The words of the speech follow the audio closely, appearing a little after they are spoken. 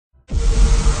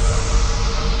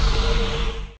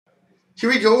Here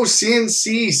we go,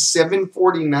 CNC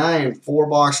 749,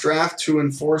 4-box draft, 2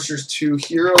 enforcers, 2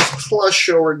 heroes, plus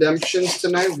show redemptions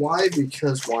tonight. Why?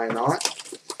 Because why not?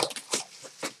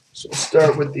 So we'll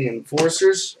start with the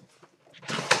enforcers.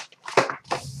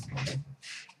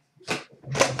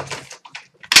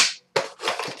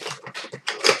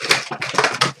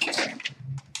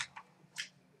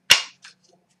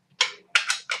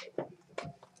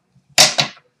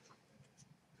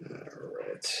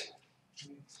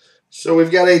 So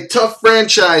we've got a tough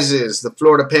franchises, the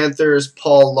Florida Panthers,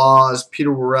 Paul Laws,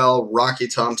 Peter Worrell, Rocky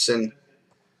Thompson,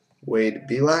 Wade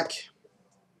Belak.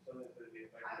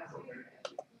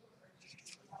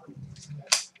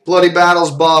 Bloody Battles,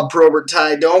 Bob Probert,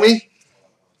 Ty Domi.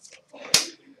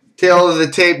 Tail of the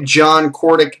Tape, John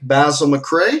Kordick, Basil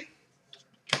McRae.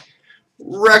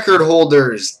 Record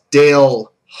holders,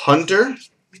 Dale Hunter.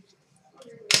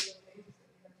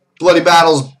 Bloody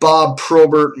Battles, Bob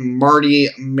Probert, Marty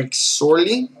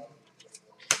McSorley.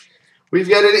 We've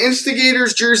got an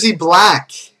Instigators jersey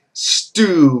black,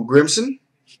 Stu Grimson.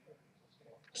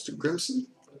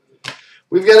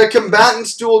 We've got a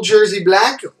Combatants dual jersey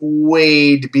black,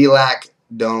 Wade Belak,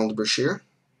 Donald Brashear.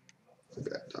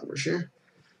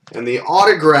 And the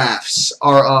autographs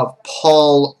are of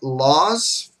Paul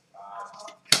Laws,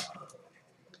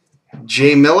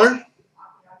 Jay Miller,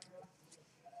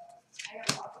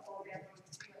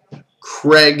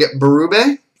 Craig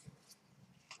Berube,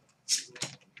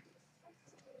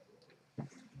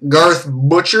 Garth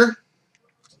Butcher,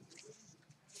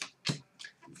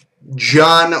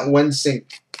 John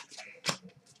Wensink.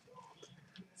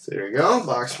 So there you go.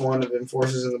 Box 1 of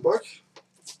Enforcers in the book.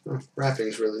 Oh,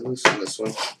 wrapping's really loose on this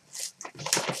one.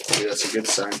 Maybe that's a good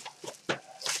sign.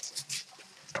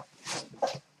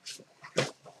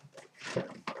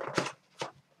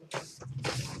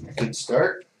 Good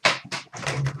start.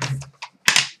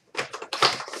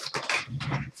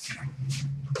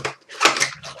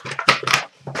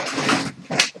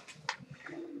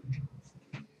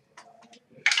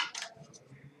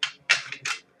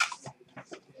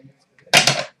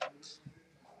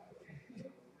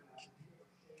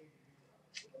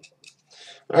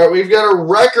 All right, we've got our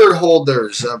record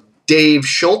holders of Dave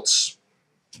Schultz.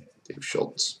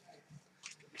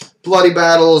 Bloody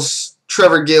Battles,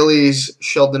 Trevor Gillies,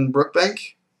 Sheldon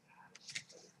Brookbank.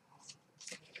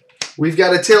 We've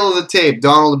got a Tail of the Tape,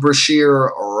 Donald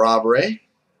Brashear, Rob Ray.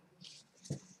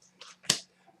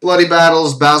 Bloody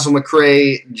Battles, Basil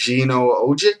McRae, Gino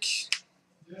Ojic.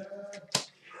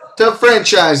 Tough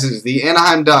franchises, the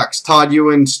Anaheim Ducks, Todd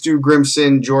Ewan, Stu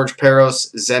Grimson, George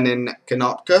Peros, Zenon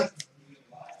Konopka.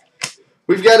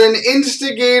 We've got an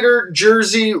Instigator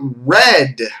jersey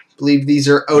red. I believe these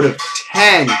are out of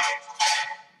 10.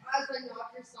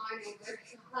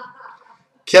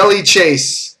 Kelly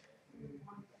Chase.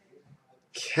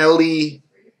 3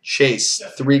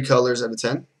 colors out of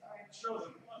 10.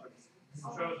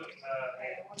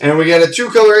 And we got a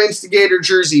 2-color Instigator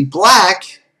jersey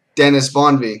black, Dennis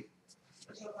Bonvie.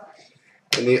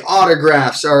 And the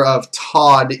autographs are of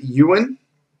Todd Ewan,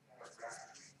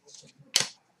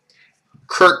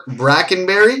 Kurt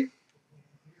Brackenberry,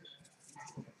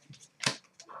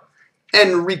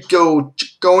 Enrico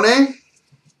Ciccone,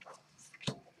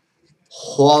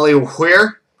 Wally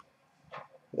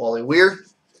Weir,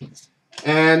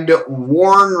 and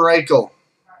Warren Reichel.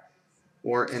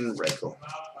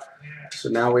 So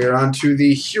now we are on to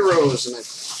the heroes, and I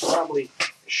probably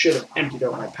should have emptied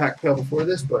out my pack pail before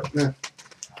this, but whatever.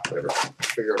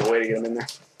 Figure out a way to get them in there.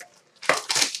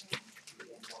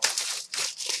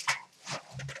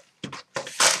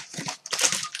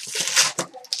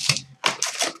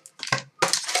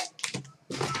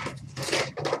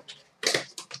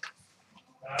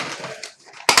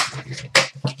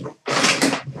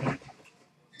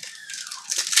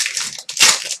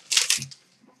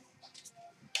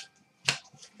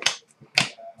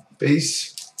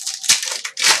 Base.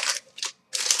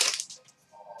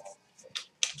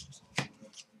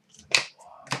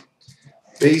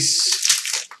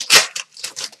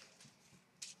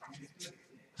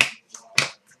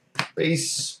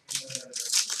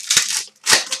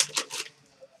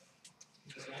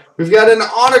 We've got an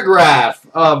autograph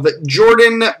of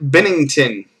Jordan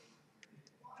Binnington.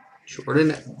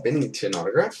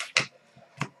 Autograph.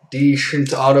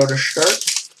 Decent auto to start.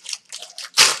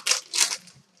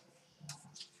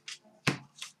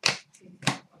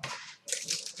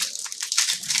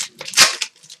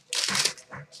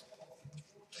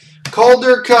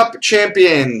 Calder Cup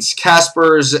champions,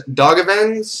 Kaspers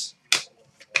Dogevens.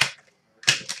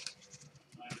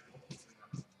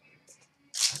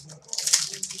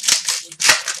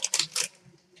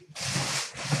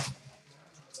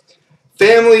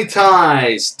 Family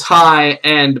Ties, Ty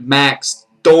and Max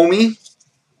Domi.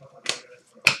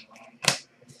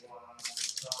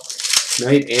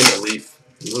 Knight and a Leaf.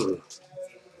 Ugh.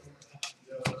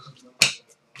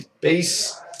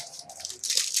 Base.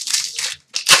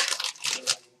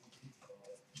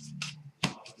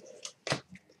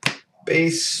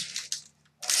 Base.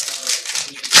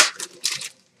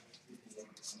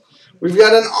 We've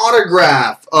got an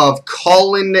autograph of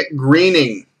Colin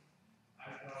Greening.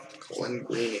 Colin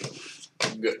Greening.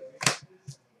 Good.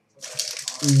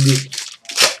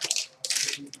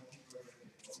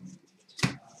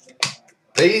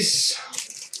 Base.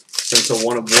 Sense a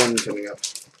 1 of 1 coming up.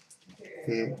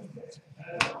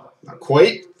 Not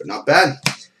quite, but not bad.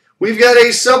 We've got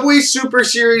a Subway Super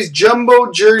Series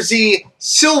Jumbo Jersey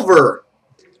Silver.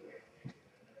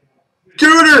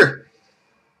 Cooter.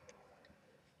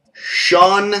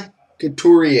 Sean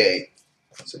Couturier.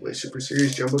 Subway Super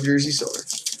Series Jumbo Jersey Silver.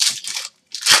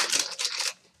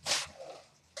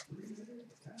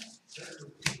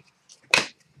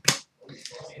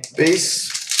 Base.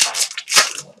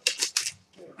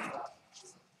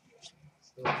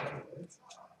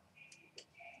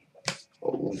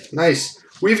 Oh, nice.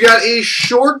 We've got a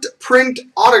short print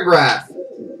autograph.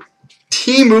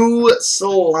 Teemu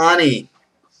Selanne.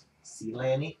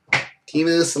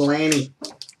 Teemu Selanne.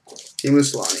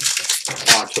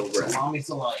 Autograph.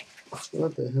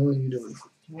 What the hell are you doing?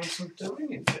 What's he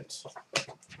doing in it?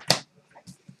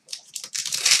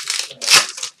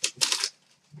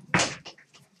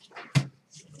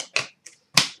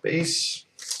 Base.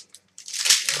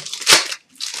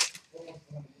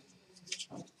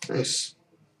 Nice.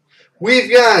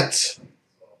 We've got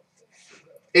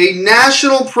a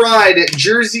National Pride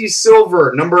Jersey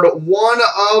Silver, numbered 1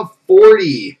 of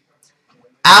 40.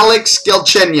 Alex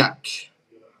Galchenyuk.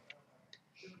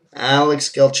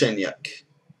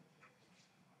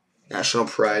 National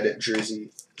Pride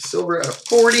Jersey Silver out of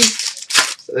 40.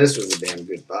 So this was a damn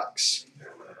good box.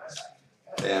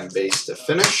 And base to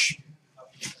finish.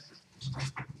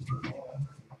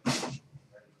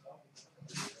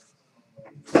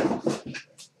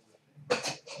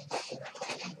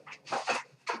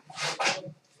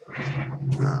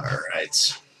 All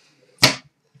right.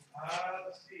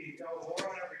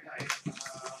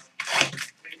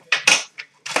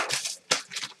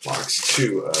 Box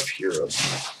 2 of Heroes.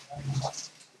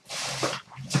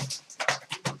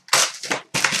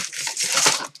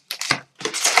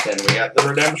 Then we got the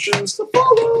redemptions to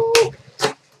follow.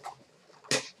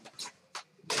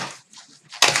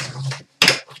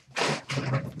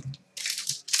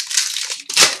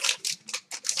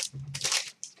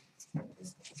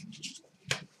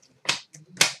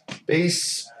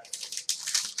 Base.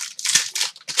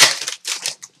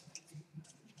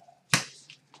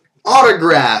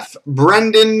 Autograph,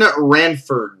 Brendan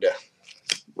Ranford.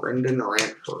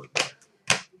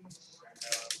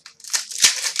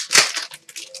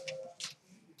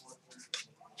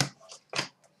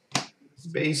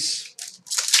 Base.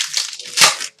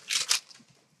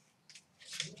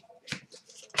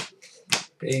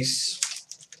 Base.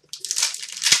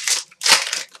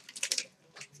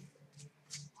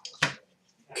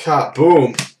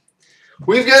 Kaboom.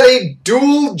 We've got a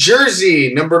dual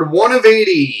jersey, numbered 1 of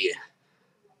 80.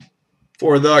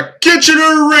 For the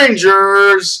Kitchener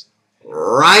Rangers,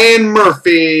 Ryan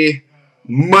Murphy,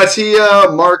 Mattia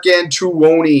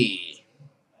Marcantuoni.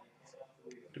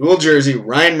 Dual jersey,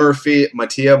 Ryan Murphy,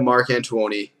 Mattia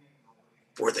Marcantuoni.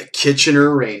 For the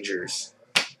Kitchener Rangers.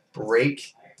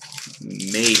 Break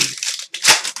made.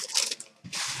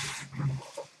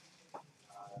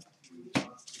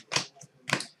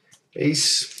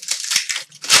 Base.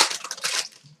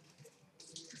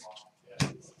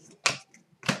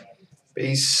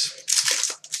 Base.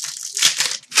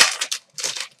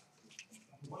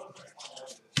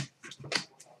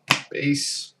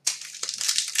 Base.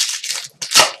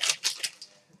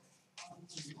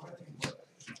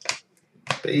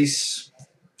 Base.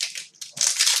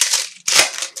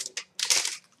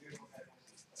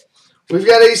 We've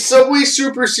got a Subway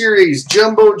Super Series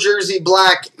Jumbo Jersey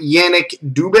Black Yannick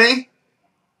Dubé.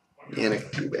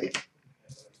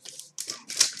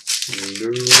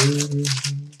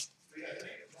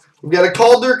 We've got a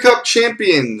Calder Cup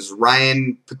Champions,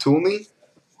 Ryan Patulny.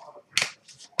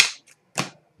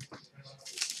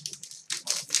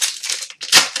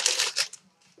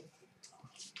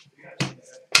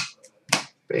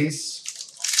 Base.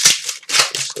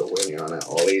 Still waiting on it.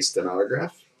 All Easton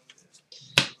autograph.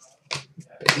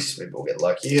 Base. Maybe we'll get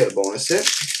lucky. Hit a bonus hit.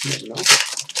 Never know.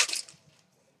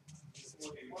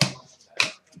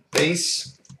 Base.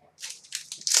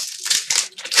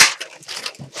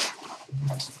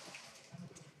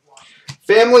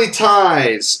 Family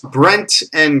Ties, Brent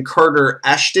and Carter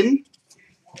Ashton.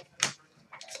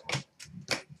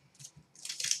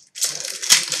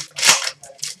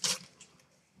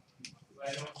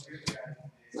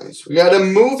 Nice. We got a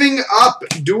moving up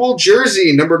dual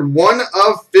jersey, numbered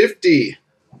 1/50.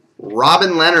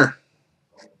 Robin Leonard.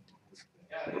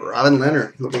 Robin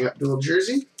Leonard, moving up dual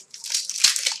jersey.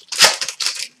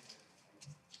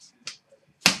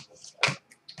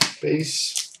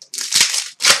 Base.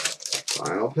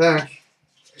 Final pack.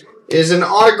 Is an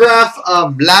autograph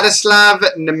of Vladislav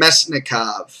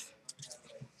Nemesnikov.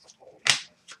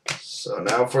 So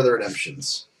now for the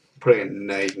redemptions. Putting a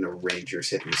Knight and a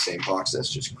Rangers hitting the same box. That's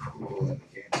just cool.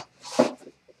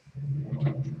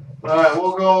 Alright,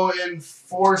 we'll go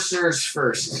Enforcers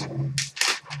first.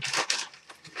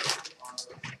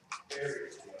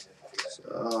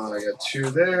 So I got 2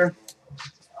 there.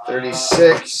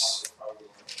 36.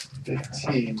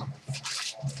 15.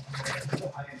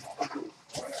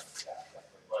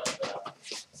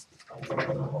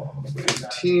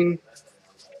 15.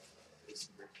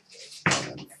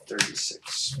 And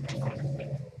 36.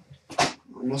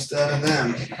 Almost out of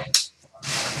them.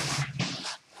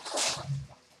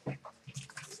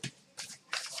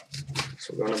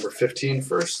 So we'll go number 15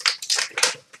 first.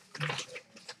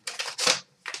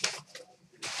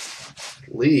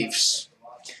 Leafs.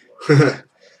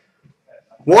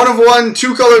 1/1,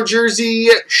 2-color jersey,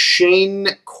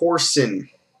 Shane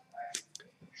Corson.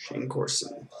 Shane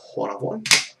Corson, 1/1.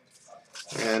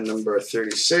 And number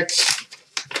 36.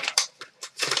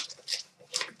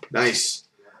 Nice.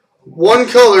 1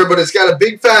 color, but it's got a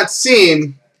big fat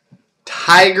seam.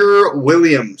 Tiger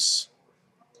Williams.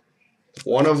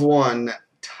 1/1,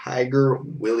 Tiger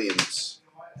Williams.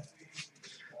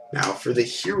 Now for the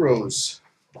Heroes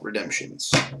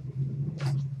redemptions.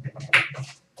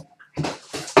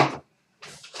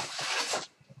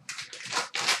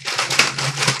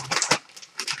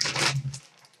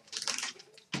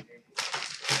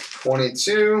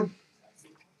 $22.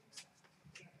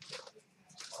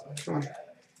 Come on.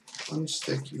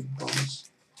 Unstick, you bums.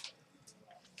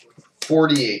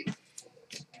 48.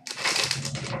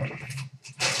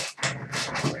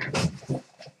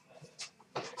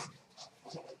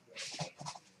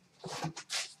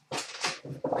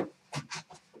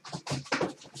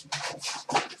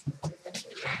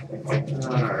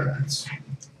 Alright.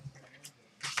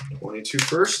 22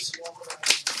 first.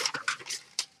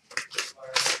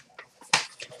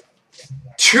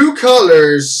 2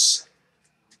 colors.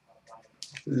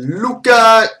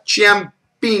 Luca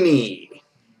Ciampini.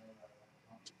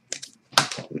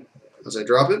 As I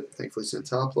drop it, thankfully it's in the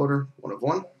top loader.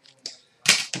 1/1.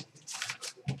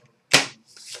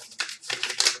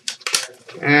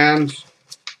 And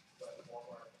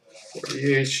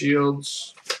 48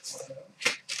 shields.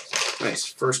 Nice.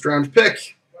 First round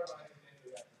pick.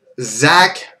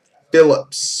 Zach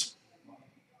Phillips.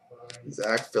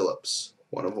 Zach Phillips.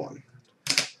 1/1.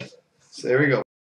 So there we go.